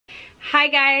Hi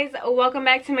guys, welcome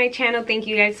back to my channel. Thank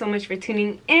you guys so much for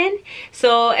tuning in.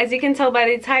 So as you can tell by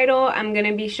the title, I'm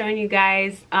gonna be showing you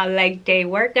guys a leg day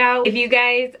workout. If you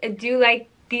guys do like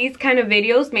these kind of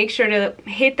videos, make sure to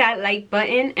hit that like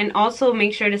button and also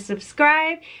make sure to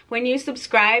subscribe. When you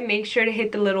subscribe, make sure to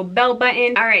hit the little bell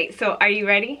button. All right, so are you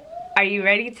ready? Are you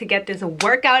ready to get this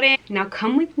workout in? Now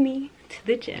come with me to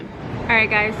the gym. All right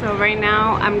guys, so right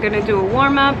now I'm gonna do a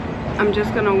warm-up. I'm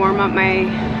just gonna warm up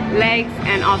my legs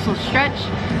and also stretch.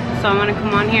 So I'm gonna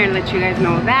come on here and let you guys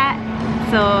know that.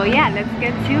 So yeah, let's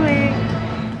get to it.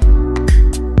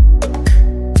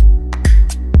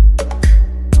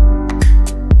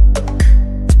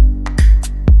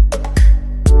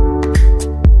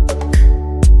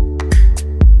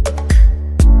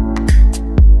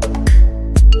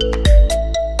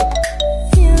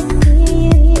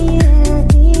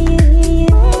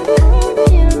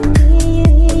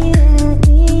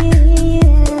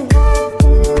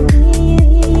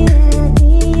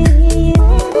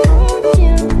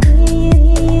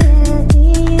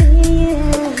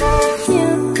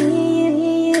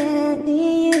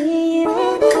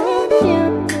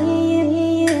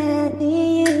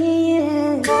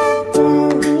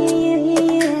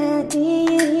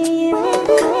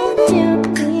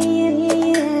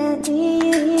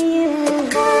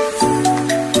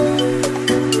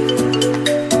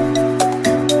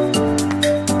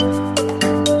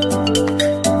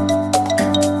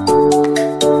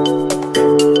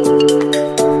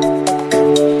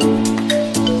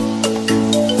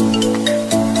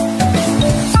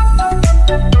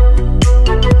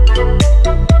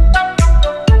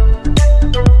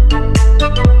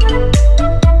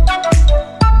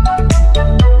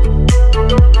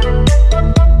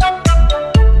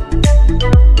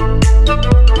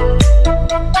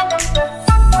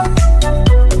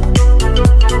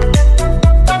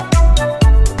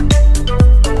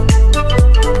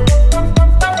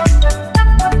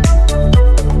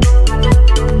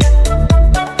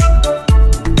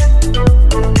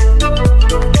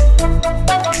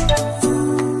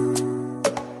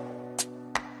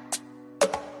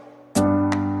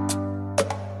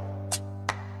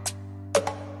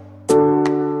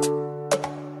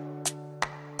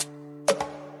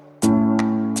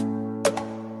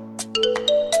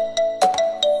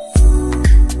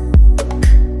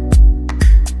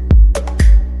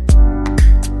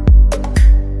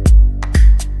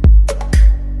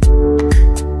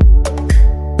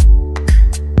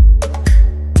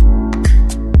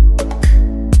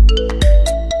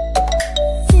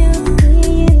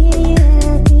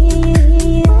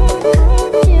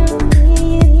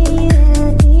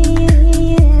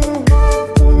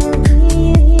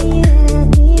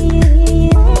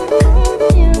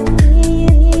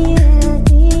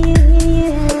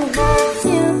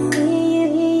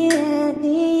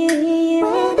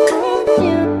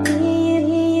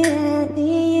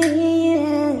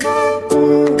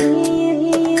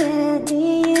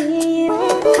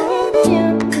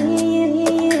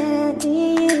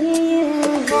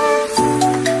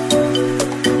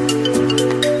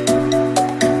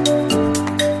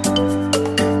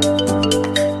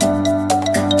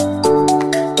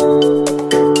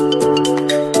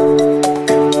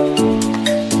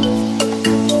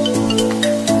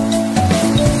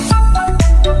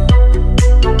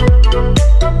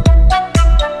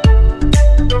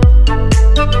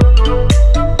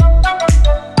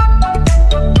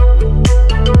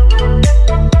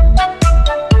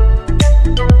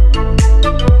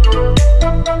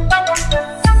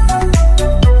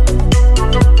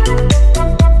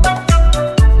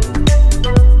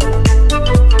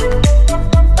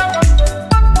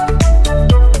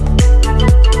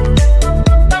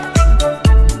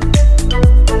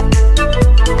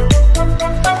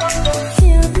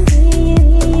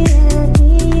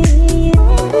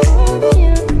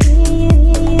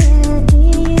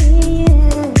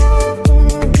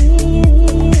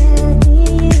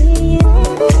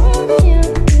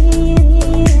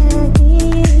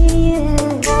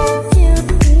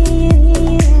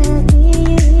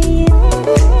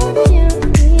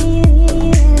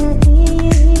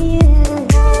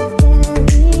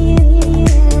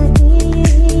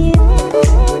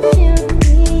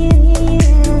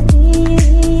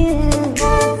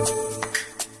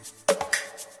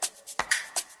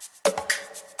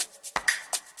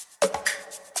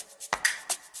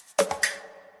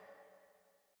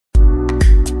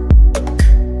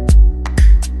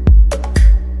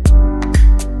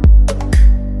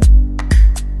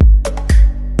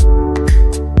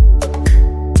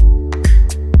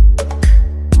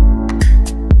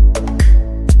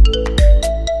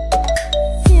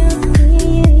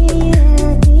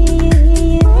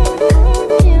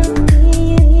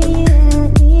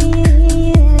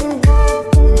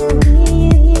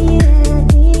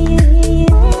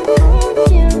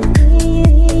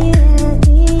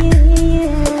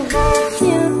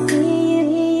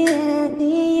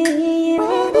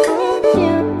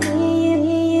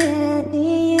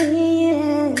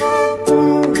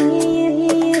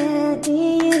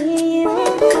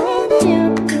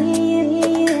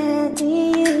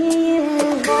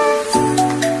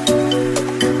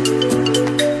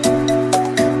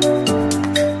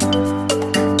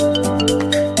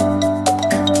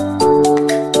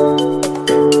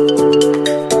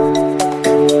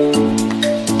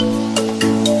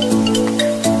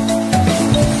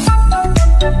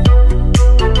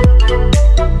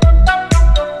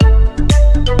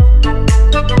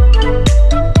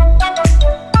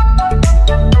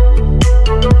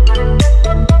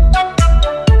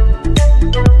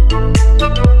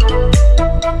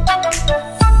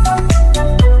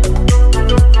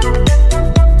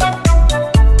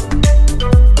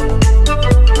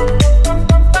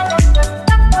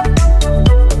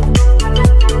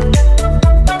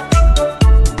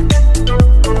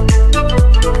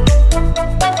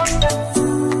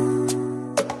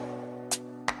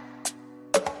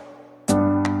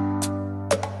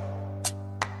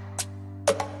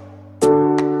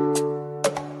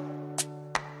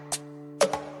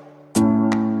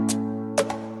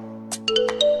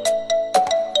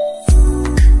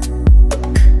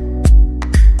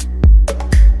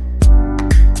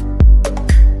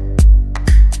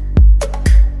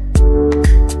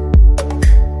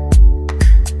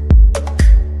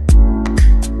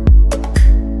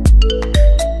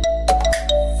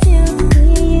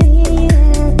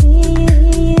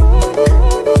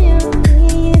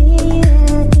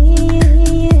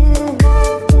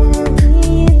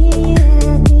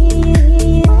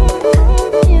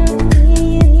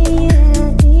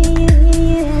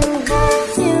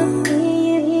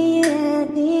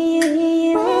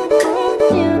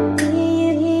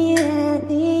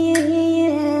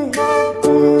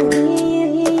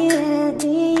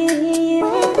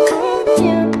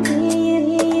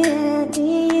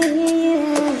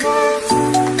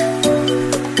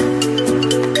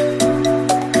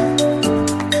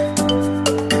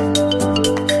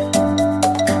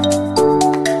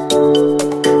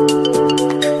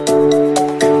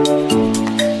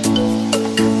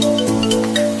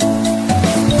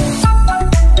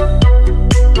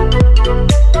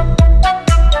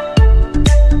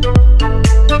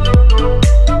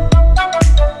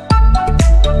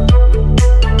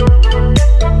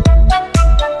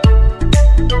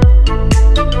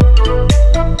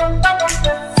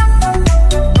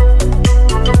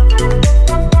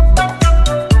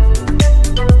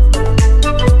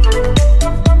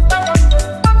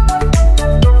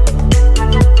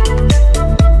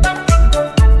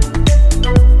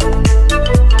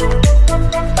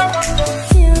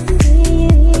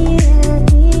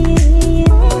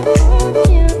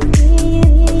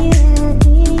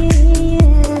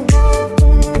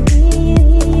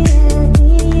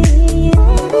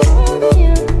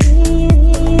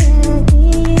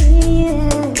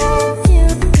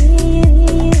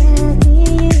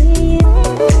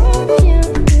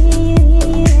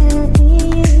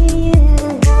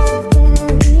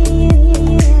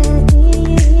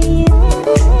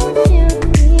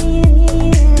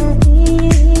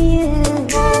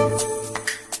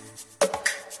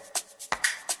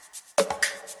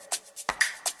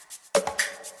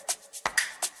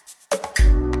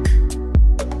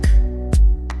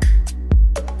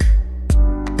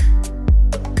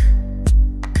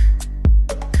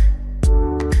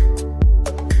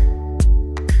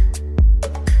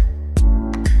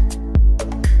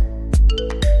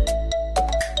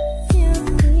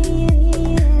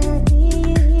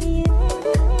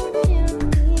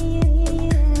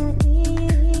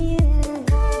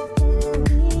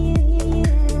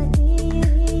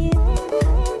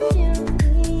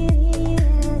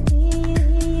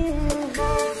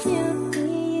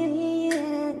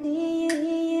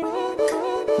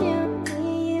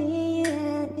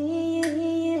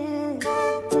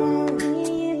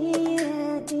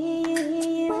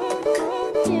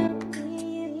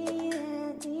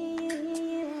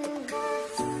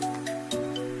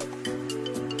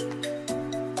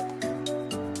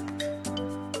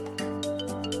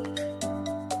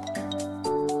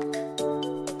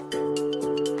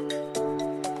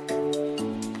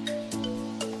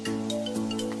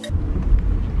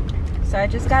 So I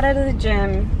just got out of the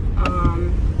gym.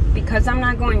 Because I'm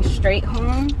not going straight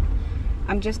home,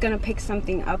 I'm just gonna pick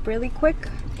something up really quick,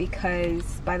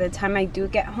 because by the time I do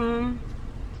get home,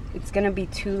 it's gonna be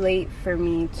too late for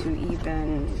me to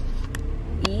even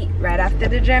eat right after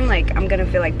the gym. Like, I'm gonna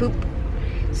feel like poop.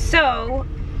 So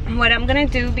what I'm gonna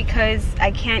do, because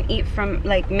I can't eat from,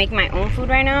 like, make my own food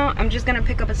right now, I'm just gonna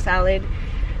pick up a salad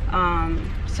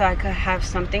so I could have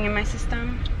something in my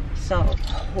system. So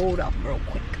hold up real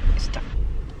quick. Stop.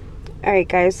 Alright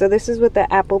guys, so this is what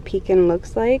the apple pecan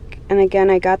looks like. And again,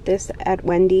 I got this at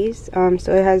Wendy's.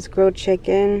 So it has grilled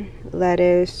chicken,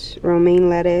 lettuce, romaine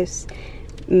lettuce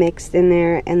mixed in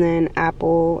there, and then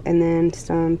apple, and then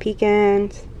some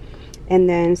pecans, and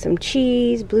then some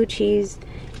cheese, blue cheese.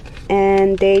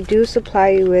 And they do supply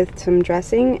you with some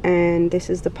dressing, and this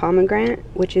is the pomegranate,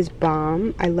 which is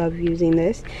bomb. I love using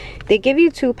this. They give you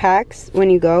 2 packs when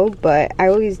you go, but I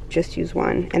always just use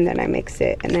one, and then I mix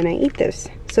it, and then I eat this.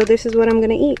 So this is what I'm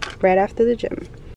gonna eat right after the gym.